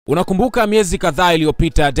Unakumbuka miezi kadhaa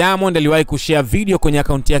iliyopita Diamond aliwahi kushare video kwenye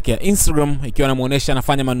account yake ya Instagram ikiwa anamuonesha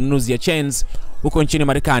anafanya manunuzi ya chains huko nchini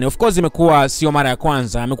Marekani. Of course imekuwa sio mara ya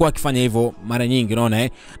kwanza, amekuwa akifanya hivyo mara nyingi unaona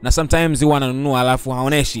na sometimes huwa ananunua alafu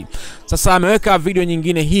haoneshi. Sasa ameweka video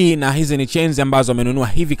nyingine hii, na hizi ni chains ambazo amenunua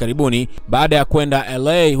hivi karibuni baada ya kwenda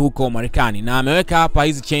LA huko Marekani. Na ameweka hapa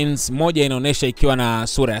hizi chains, moja inaonesha ikiwa na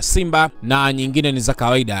sura ya simba na nyingine ni za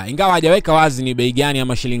kawaida. Ingawa hajaweka wazi ni bei gani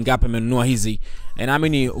ama shilingi ngapi amenunua hizi.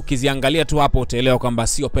 Naamini ukiziangalia tu hapo utaelewa kwamba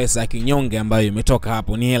sio pesa ya kinyonge ambayo imetoka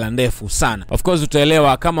hapo, ni hela ndefu sana. Of course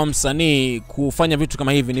utaelewa kama msanii kufanya vitu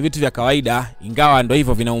kama hivi ni vitu vya kawaida, ingawa ndio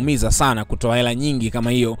hivyo vinaumiza sana kutoa hela nyingi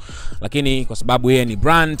kama hiyo, lakini kwa sababu yeye ni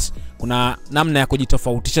brand, kuna namna ya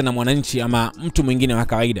kujitofautisha na mwananchi ama mtu mwingine wa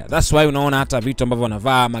kawaida. That's why unaona hata vitu ambavyo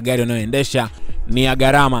anavaa, magari anayoendesha ni ya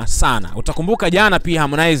gharama sana. Utakumbuka jana pia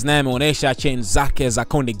Harmonize naye ameonesha chains zake za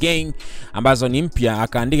Konde Gang ambazo ni mpya,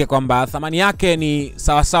 akaandika kwamba thamani yake ni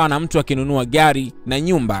sawa na mtu akinunua gari na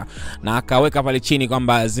nyumba, na akaweka pale chini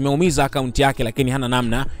kwamba zimeumiza account yake, lakini hana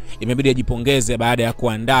namna, imebidi ajipongeze baada ya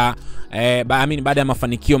kuandaa baada ya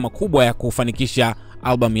mafanikio makubwa ya kufanikisha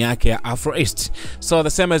album yake ya Afro East. So the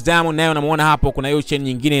same as Diamond, nayo unamuona hapo kuna hiyo chain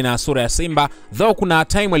nyingine na sura ya simba, though kuna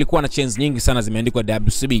time alikuwa na chains nyingi sana zimeandikwa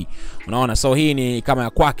WCB, unaona. So hii ni kama ya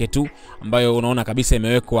kwake tu ambayo unaona kabisa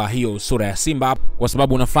imewekwa hiyo sura ya simba, kwa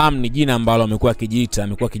sababu unafahamu ni jina ambalo amekuwa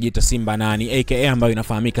akijiita Simba na ni aka ambayo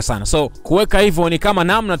inafahamika sana. So kuweka hivyo ni kama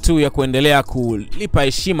namna tu ya kuendelea kulipa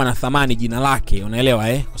heshima na thamani jina lake, unaelewa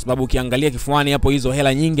kwa sababu ukiangalia kifuani hapo hizo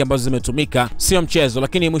hela nyingi ambazo zimetumika sio mchezo,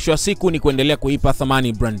 lakini mwisho wa siku ni kuendelea kuipa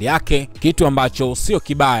thamani brand yake, kitu ambacho sio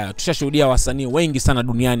kibaya. Tushashuhudia wasanii wengi sana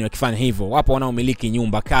duniani wakifanya hivyo. Wapo wanaomiliki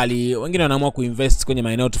nyumba kali, wengine wanaamua kuinvest kwenye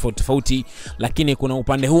maeneo tofauti, lakini kuna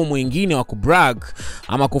upande huu mwingine wa kubrag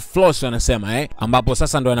ama kufloss wanasema ambapo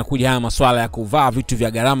sasa ndo yanakuja haya masuala ya kuvaa vitu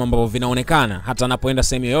vya gharama ambavyo vinaonekana hata anapoenda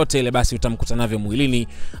sehemu yoyote ile, basi utamkuta navyo mwilini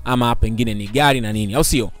ama pengine ni gari na nini, au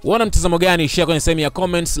sio? Uona mtazamo gani? Share kwenye sehemu ya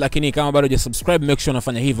comments, lakini kama bado hujasubscribe make sure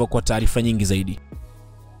unafanya hivyo kwa taarifa nyingi zaidi.